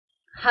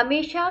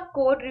हमेशा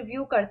code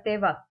review करते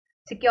वक्त,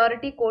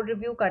 सिक्योरिटी कोड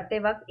रिव्यू करते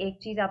वक्त एक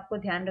चीज आपको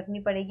ध्यान रखनी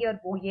पड़ेगी, और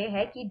वो ये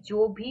है कि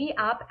जो भी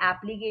आप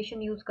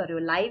एप्लीकेशन यूज कर रहे हो,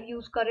 लाइव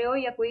यूज कर रहे हो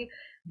या कोई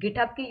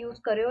गिटहब की यूज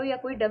कर रहे हो या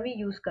कोई डमी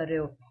यूज कर रहे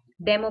हो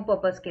डेमो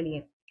पर्पस के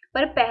लिए,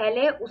 पर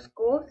पहले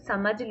उसको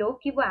समझ लो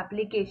कि वो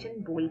एप्लीकेशन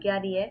बोल क्या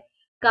रही है,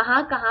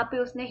 कहाँ कहाँ पे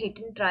उसने हिट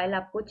एंड ट्रायल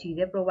आपको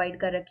चीजें प्रोवाइड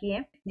कर रखी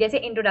है। जैसे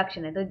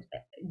इंट्रोडक्शन है,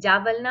 तो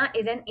जावलना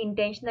is an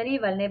intentionally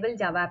vulnerable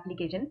Java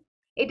application.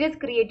 It is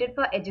created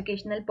for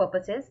educational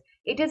purposes.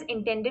 It is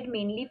intended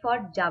mainly for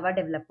Java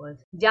developers.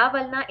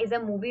 Javulna is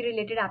a movie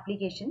related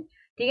application.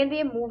 ठीक है, तो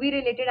ये मूवी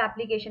रिलेटेड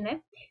एप्लीकेशन है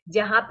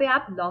जहां पे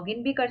आप लॉग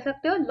इन भी कर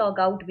सकते हो, लॉग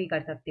आउट भी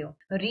कर सकते हो,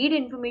 read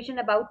information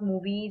about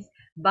movies,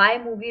 bye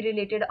movie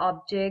related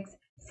objects,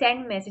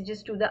 send messages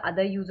to the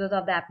other users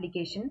of the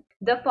application.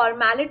 The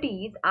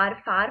formalities are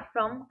far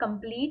from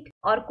complete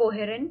or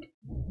coherent.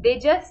 They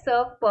just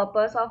serve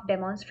purpose of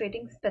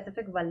demonstrating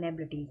specific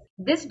vulnerabilities.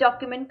 This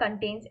document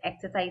contains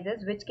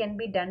exercises which can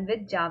be done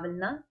with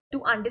Javulna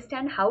to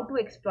understand how to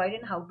exploit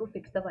and how to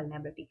fix the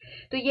vulnerability.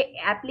 तो ये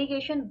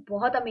application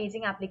बहुत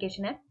amazing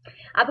application है.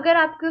 अब अगर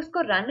आपको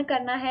उसको run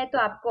करना है तो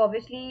आपको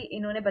ऑब्वियसली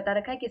इन्होंने बता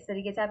रखा है किस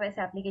तरीके से आप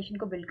ऐसे एप्लीकेशन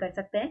को बिल्ड कर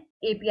सकते हैं,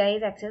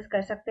 एपीआईज एक्सेस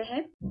कर सकते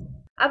हैं.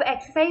 अब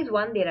एक्सरसाइज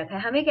 1 दे रखा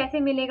है, हमें कैसे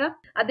मिलेगा?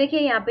 अब देखिए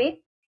यहाँ पे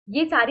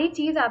ये सारी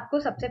चीज आपको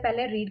सबसे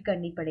पहले रीड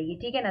करनी पड़ेगी,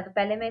 ठीक है ना. तो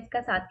पहले मैं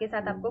इसका साथ के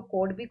साथ आपको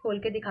कोड भी खोल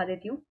के दिखा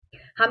देती हूँ.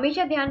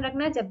 हमेशा ध्यान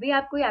रखना, जब भी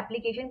आप कोई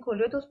एप्लीकेशन खोल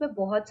रहे हो तो उसमें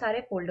बहुत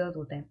सारे फोल्डर्स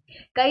होते हैं.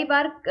 कई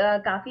बार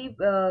काफी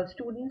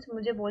स्टूडेंट्स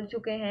मुझे बोल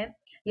चुके हैं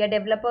या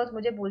डेवलपर्स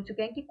मुझे बोल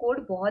चुके हैं कि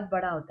कोड बहुत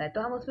बड़ा होता है,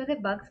 तो हम उसमें से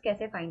बग्स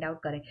कैसे फाइंड आउट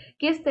करें,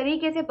 किस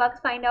तरीके से बग्स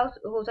फाइंड आउट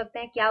हो सकते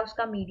हैं, क्या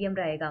उसका मीडियम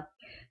रहेगा.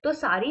 तो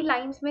सारी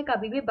लाइंस में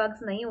कभी भी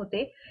बग्स नहीं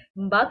होते.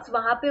 बग्स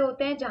वहां पे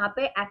होते हैं जहां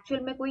पे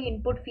एक्चुअल में कोई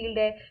इनपुट फील्ड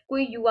है,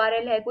 कोई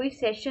यूआरएल है, कोई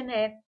सेशन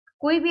है,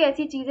 कोई भी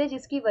ऐसी चीज है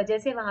जिसकी वजह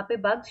से वहां पे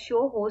बग्स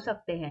शो हो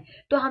सकते हैं.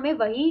 तो हमें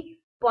वही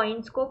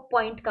पॉइंट्स को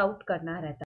पॉइंट आउट करना रहता है.